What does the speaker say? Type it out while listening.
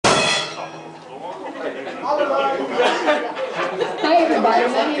Hi everybody,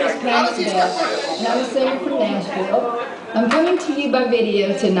 my name is Claes and I'm a singer from Nashville. I'm coming to you by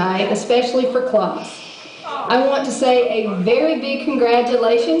video tonight, especially for Claes. I want to say a very big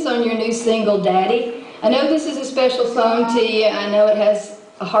congratulations on your new single, Daddy. I know this is a special song to you. I know it has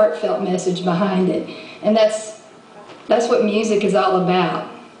a heartfelt message behind it. And that's what music is all about.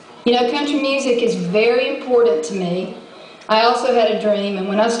 You know, country music is very important to me. I also had a dream, and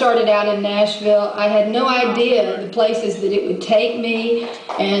when I started out in Nashville, I had no idea the places that it would take me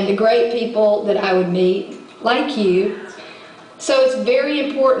and the great people that I would meet, like you. So it's very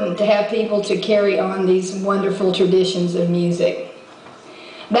important to have people to carry on these wonderful traditions of music.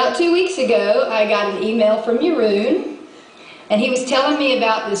 About 2 weeks ago, I got an email from Jeroen, and he was telling me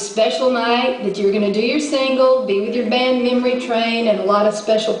about this special night that you're going to do your single, be with your band Memory Train, and a lot of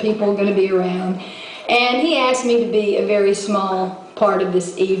special people are going to be around. And he asked me to be a very small part of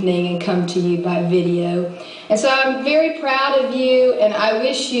this evening and come to you by video. And so I'm very proud of you, and I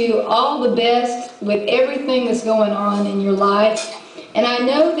wish you all the best with everything that's going on in your life. And I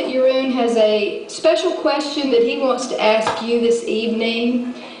know that Jeroen has a special question that he wants to ask you this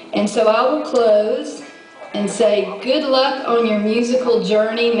evening. And so I will close and say good luck on your musical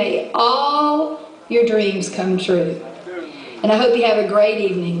journey. May all your dreams come true. And I hope you have a great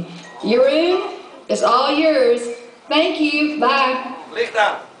evening. Jeroen, it's all yours. Thank you. Bye. Licht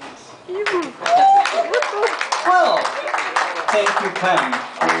aan. Well, thank you, Pam.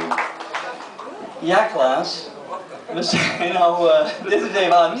 Ja, Klaas. We zijn nou, dit is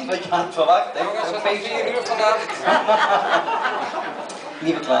even niet wat je aan het verwachten. Jongens, het is 4 uur vandaag.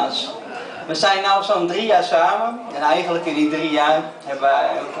 Lieve Klaas, we zijn nou zo'n 3 jaar samen. En eigenlijk in die 3 jaar hebben wij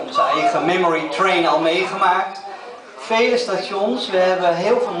onze eigen Memory Train al meegemaakt. Vele stations, we hebben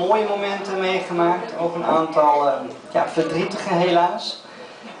heel veel mooie momenten meegemaakt. Ook een aantal verdrietige helaas.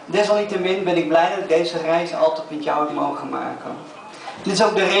 Desalniettemin ben ik blij dat ik deze reis altijd met jou heb mogen maken. Dit is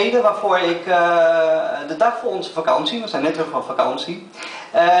ook de reden waarvoor ik de dag voor onze vakantie, we zijn net terug van vakantie,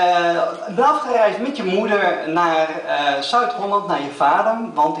 ben afgereisd met je moeder naar Zuid-Holland, naar je vader.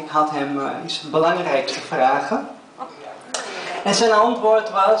 Want ik had hem iets belangrijks te vragen. En zijn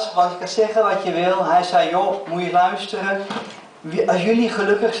antwoord was, want je kan zeggen wat je wil. Hij zei, joh, moet je luisteren. Als jullie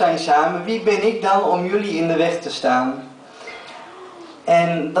gelukkig zijn samen, wie ben ik dan om jullie in de weg te staan?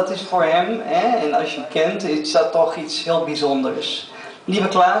 En dat is voor hem, hè, en als je hem kent, is dat toch iets heel bijzonders. Lieve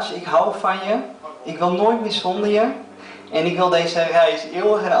Klaas, ik hou van je. Ik wil nooit meer zonder je. En ik wil deze reis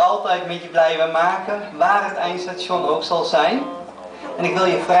eeuwig en altijd met je blijven maken, waar het eindstation ook zal zijn. En ik wil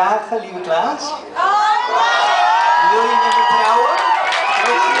je vragen, lieve Klaas. Wil je met me trouwen?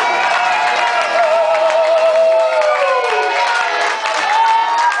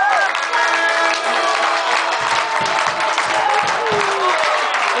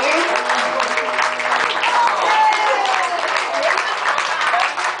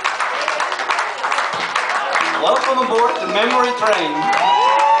 Welcome aboard the Memory Train.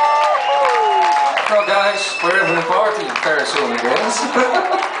 Well guys, we're having a party very soon again.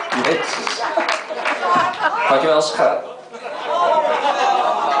 Jezus. Dankjewel, schat.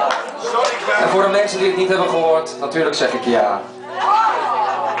 En voor de mensen die het niet hebben gehoord, natuurlijk zeg ik ja.